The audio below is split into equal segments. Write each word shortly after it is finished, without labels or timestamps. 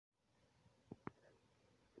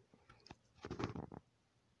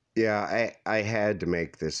Yeah, I had to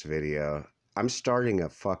make this video. I'm starting a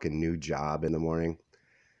fucking new job in the morning.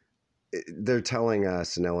 They're telling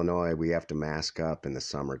us in Illinois we have to mask up in the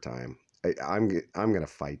summertime. I'm gonna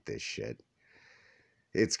fight this shit.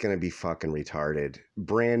 It's gonna be fucking retarded.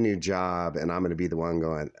 Brand new job, and I'm gonna be the one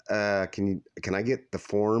going, can I get the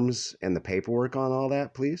forms and the paperwork on all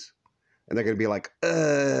that, please? And they're gonna be like,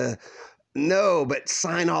 no, but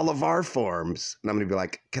sign all of our forms. And I'm gonna be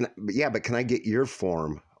like, but can I get your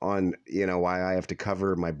form on, why I have to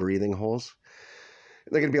cover my breathing holes?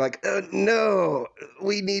 They're gonna be like, no,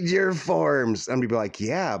 we need your forms. I'm gonna be like,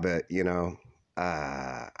 yeah, but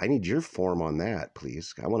I need your form on that,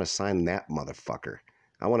 please. I want to sign that motherfucker.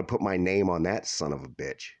 I want to put my name on that son of a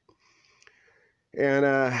bitch. And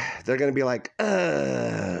they're gonna be like,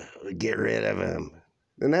 get rid of him.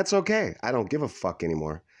 And that's okay. I don't give a fuck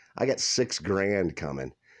anymore. I got $6,000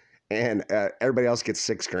 coming. And everybody else gets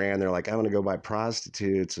 $6,000. They're like, I'm going to go buy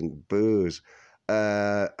prostitutes and booze.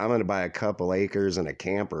 I'm going to buy a couple acres and a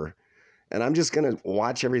camper. And I'm just going to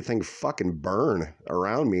watch everything fucking burn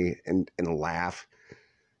around me and laugh.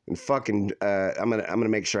 And fucking, I'm gonna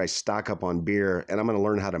make sure I stock up on beer. And I'm going to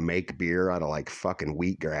learn how to make beer out of like fucking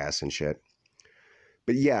wheatgrass and shit.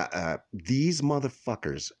 But yeah, these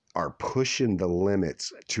motherfuckers are pushing the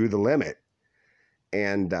limits to the limit.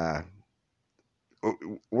 And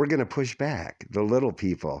we're going to push back, the little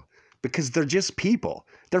people, because they're just people.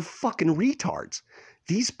 They're fucking retards.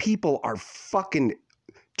 These people are fucking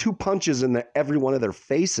 2 punches in every one of their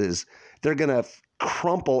faces. They're going to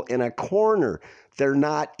crumple in a corner. They're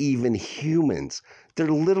not even humans.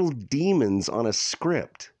 They're little demons on a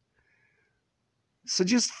script. So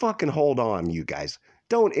just fucking hold on, you guys.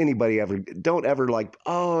 Don't ever like,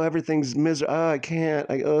 oh, everything's miserable. Oh, I can't.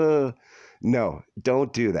 No,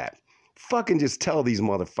 don't do that. Fucking just tell these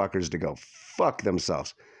motherfuckers to go fuck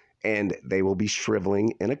themselves. And they will be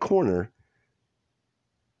shriveling in a corner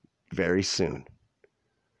very soon.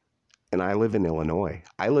 And I live in Illinois.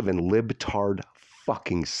 I live in libtard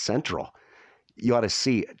fucking central. You ought to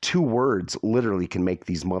see 2 words literally can make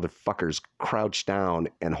these motherfuckers crouch down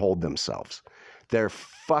and hold themselves. They're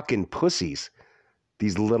fucking pussies.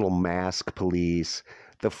 These little mask police,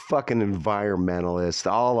 the fucking environmentalists,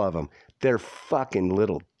 all of them. They're fucking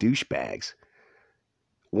little douchebags.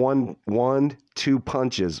 One, 2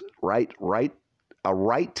 punches, a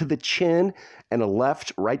right to the chin and a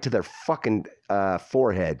left right to their fucking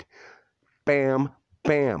forehead. Bam,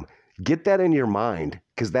 bam. Get that in your mind,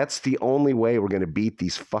 because that's the only way we're going to beat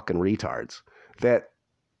these fucking retards that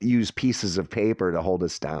use pieces of paper to hold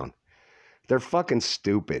us down. They're fucking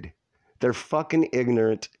stupid. They're fucking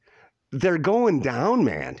ignorant. They're going down,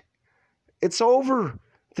 man. It's over.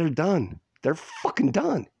 They're done. They're fucking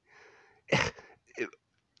done.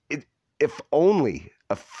 If only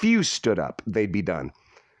a few stood up, they'd be done.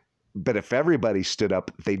 But if everybody stood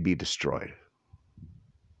up, they'd be destroyed.